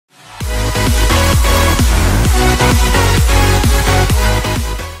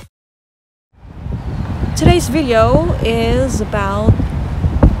Today's video is about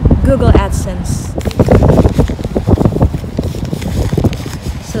Google AdSense,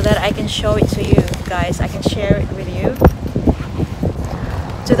 so that I can show it to you guys. I can share it with you.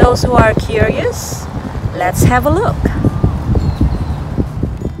 To those who are curious, let's have a look.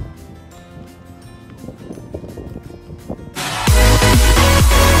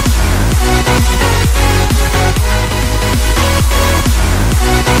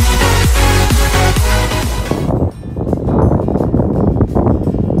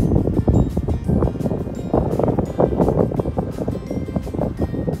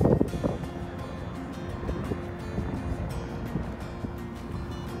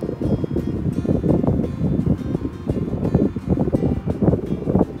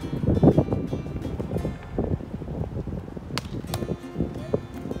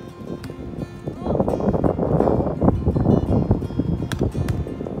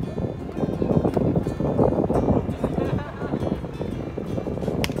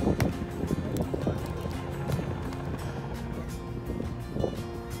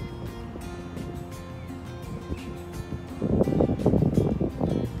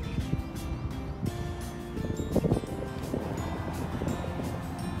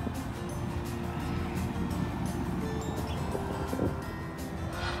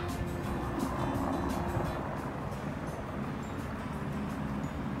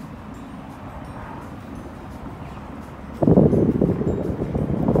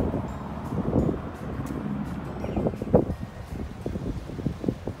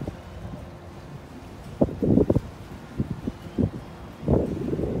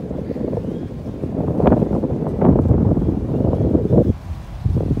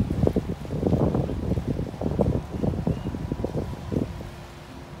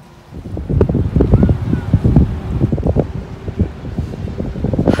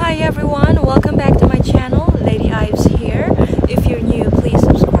 Hi everyone, welcome back to my channel. Lady Ives here. If you're new, please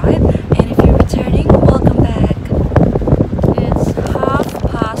subscribe, and if you're returning, welcome back. It's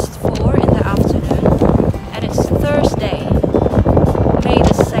 4:30 in the afternoon, and it's Thursday, May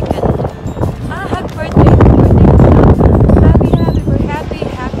the 2nd. Happy birthday,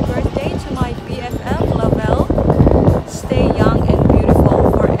 happy birthday to my BFF, Lavelle. Stay young and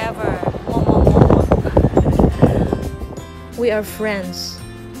beautiful forever. We are friends.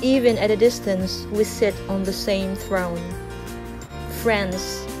 Even at a distance, we sit on the same throne.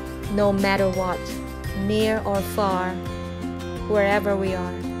 Friends, no matter what, near or far, wherever we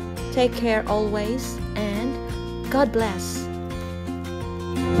are. Take care always, and God bless.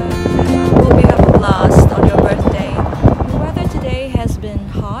 Hope you have a blast on your birthday. The weather today has been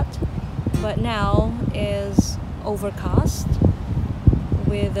hot, but now is overcast,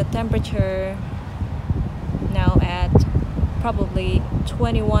 with the temperature now at probably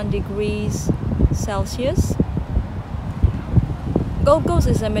 21 degrees Celsius. Gold Coast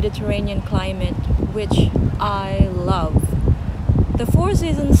is a Mediterranean climate, which I love. The four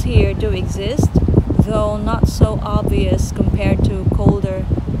seasons here do exist, though not so obvious compared to colder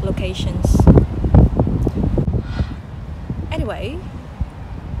locations. Anyway,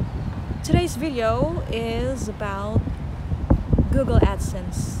 today's video is about Google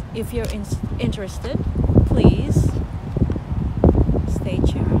AdSense. If you're interested, please stay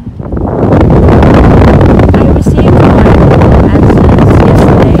tuned. I received my Google AdSense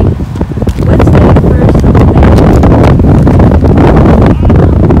yesterday, Wednesday, 1st May.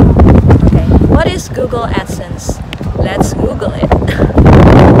 Okay, what is Google AdSense? Let's Google it.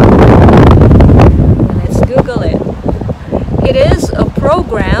 Let's Google it. It is a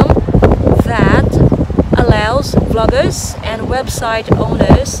program that allows vloggers and website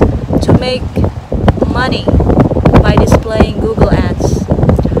owners to make money by displaying Google Ads.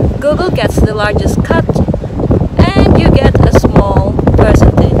 Google gets the largest cut, and you get a small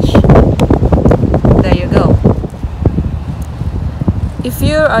percentage. There you go. If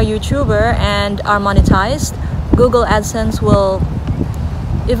you're a YouTuber and are monetized, Google AdSense will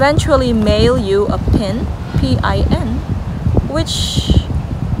eventually mail you a pin, PIN, which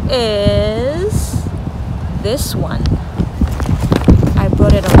is this one. I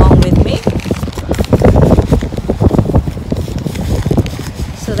brought it along with me,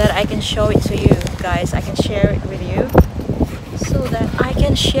 so that I can show it to you guys. I can share it with you, so that I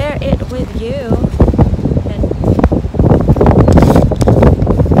can share it with you.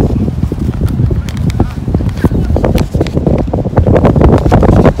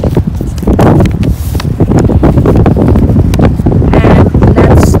 And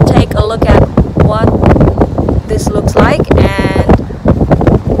let's take a look at what this looks like and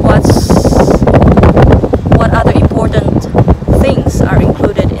what other important things are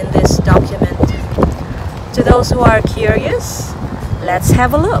included in this document. To those who are curious, let's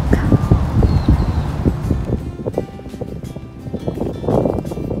have a look.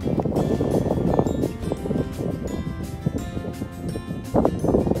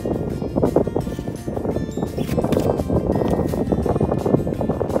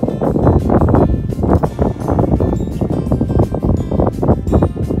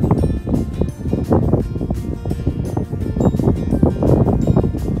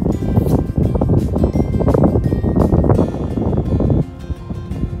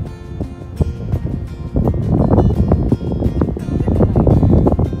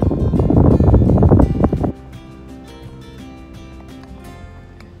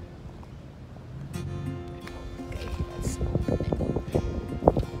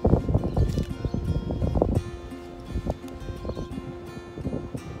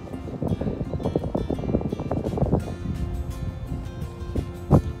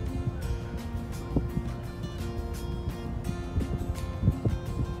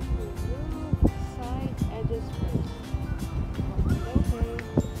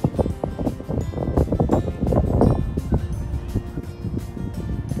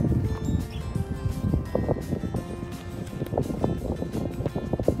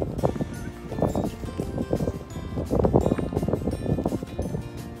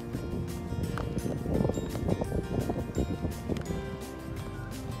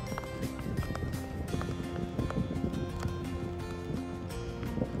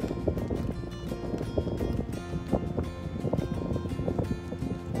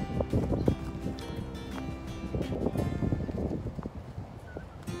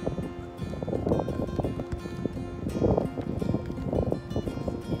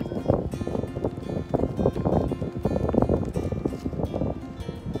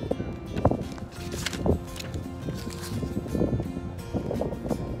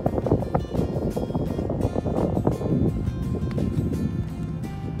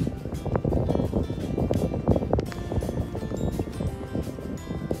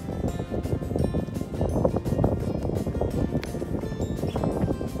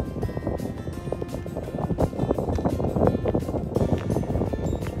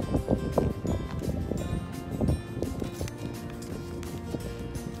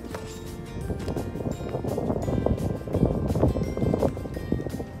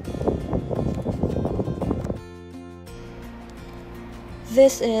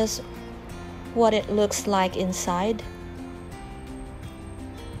 This is what it looks like inside.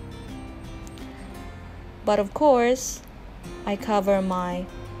 But of course, I cover my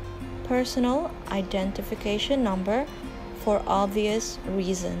personal identification number for obvious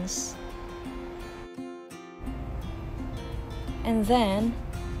reasons. And then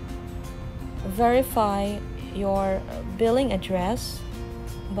verify your billing address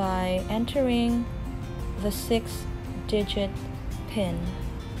by entering the 6-digit PIN.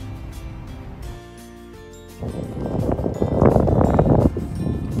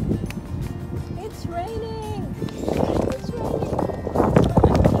 It's raining! It's raining! I think it is raining.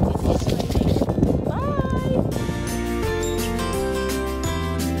 Bye!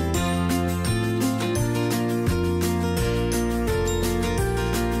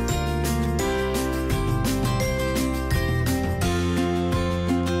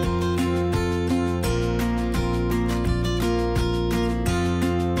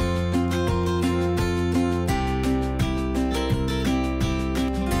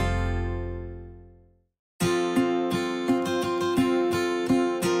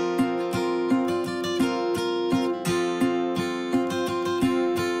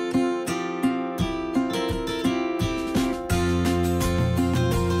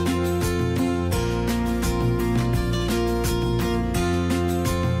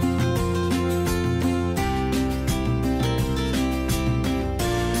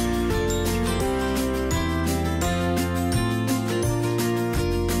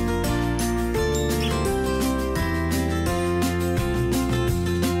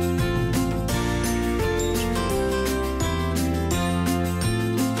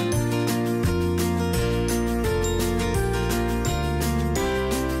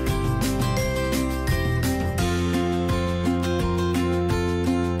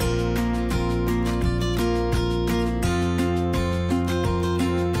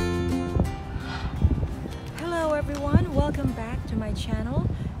 Welcome back to my channel.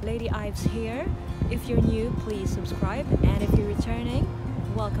 Lady Ives here. If you're new, please subscribe, and if you're returning,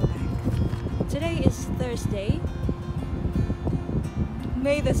 welcome back. Today is Thursday,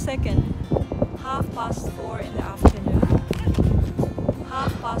 May the 2nd, 4:30 in the afternoon.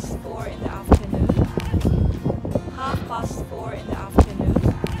 4:30 in the